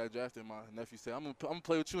thing when I got drafted, my nephew said, "I'm gonna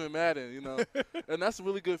play with you in Madden," you know, and that's a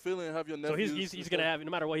really good feeling to have your nephew. So he's gonna have,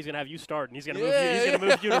 no matter what, he's gonna have you starting. He's gonna move you. He's gonna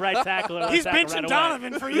move you to right tackle. He's benching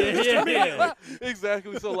Donovan for you. Yeah.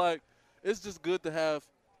 Exactly. So like, it's just good to have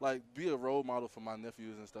be a role model for my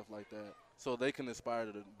nephews and stuff like that, so they can aspire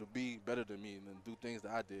to be better than me and then do things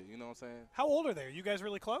that I did. You know what I'm saying? How old are they? Are you guys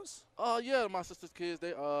really close? Yeah, my sister's kids.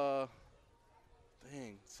 They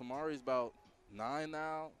Samari's about 9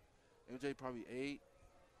 now. MJ probably 8,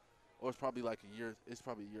 or it's probably like a year. It's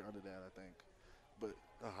probably a year under that, I think. But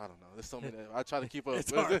I don't know. There's so many. I try to keep up.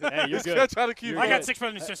 It's hard. Hey, you're good. I try to keep. I got 6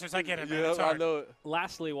 brothers and sisters. I get it, man. Yeah, I know it.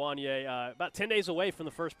 Lastly, Wanye, about 10 days away from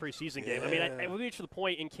the first preseason game. I mean, we reached the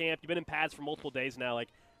point in camp. You've been in pads for multiple days now. Like,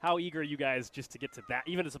 how eager are you guys just to get to that,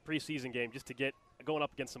 even as a preseason game, just to get going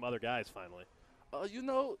up against some other guys finally? You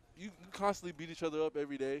know, you constantly beat each other up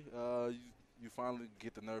every day. You finally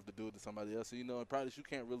get the nerve to do it to somebody else. So, you know, in practice, you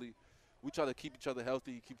can't really. We try to keep each other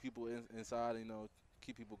healthy, keep people inside, you know,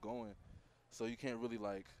 keep people going. So you can't really,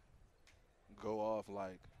 go off,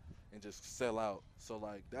 and just sell out. So,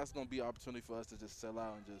 that's going to be an opportunity for us to just sell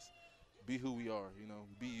out and just be who we are, you know,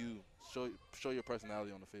 be you. Show your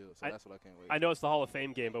personality on the field. So that's what I can't wait. I know it's the Hall of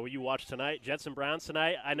Fame game, but will you watch tonight, Jets and Browns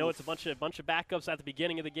tonight? I know it's a bunch of backups at the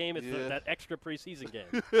beginning of the game. It's that extra preseason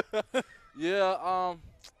game. Yeah,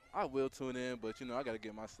 I will tune in, but, you know, I got to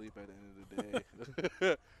get my sleep at the end of the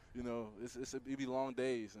day. You know, it'd be long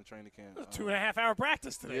days in training camp. 2.5 hour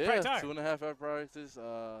practice today. Yeah, tired. 2.5 hour practice,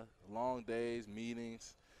 long days,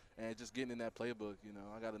 meetings, and just getting in that playbook. You know,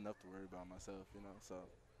 I got enough to worry about myself. You know, so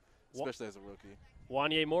especially as a rookie.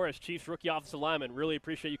 Wanye Morris, Chiefs rookie offensive lineman. Really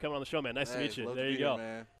appreciate you coming on the show, man. Nice to meet you. There you go. Here,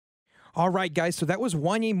 man. All right, guys, so that was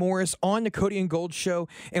Wanye Morris on the Cody and Gold show,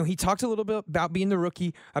 and he talked a little bit about being the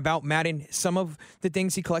rookie, about Madden, some of the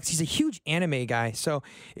things he collects. He's a huge anime guy, so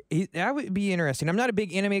that would be interesting. I'm not a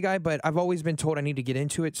big anime guy, but I've always been told I need to get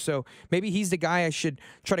into it, so maybe he's the guy I should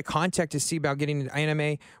try to contact to see about getting into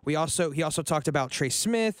anime. He also talked about Trey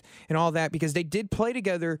Smith and all that, because they did play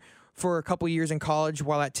together for a couple years in college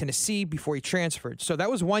while at Tennessee before he transferred. So that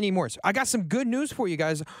was one year more. So I got some good news for you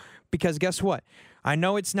guys, because guess what? I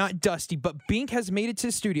know it's not Dusty, but Bink has made it to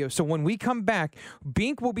the studio. So when we come back,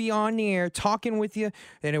 Bink will be on the air talking with you,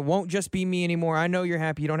 and it won't just be me anymore. I know you're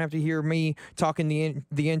happy. You don't have to hear me talking,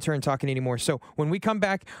 the intern talking anymore. So when we come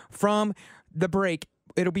back from the break,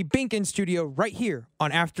 it'll be Bink in studio right here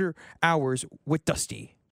on After Hours with Dusty.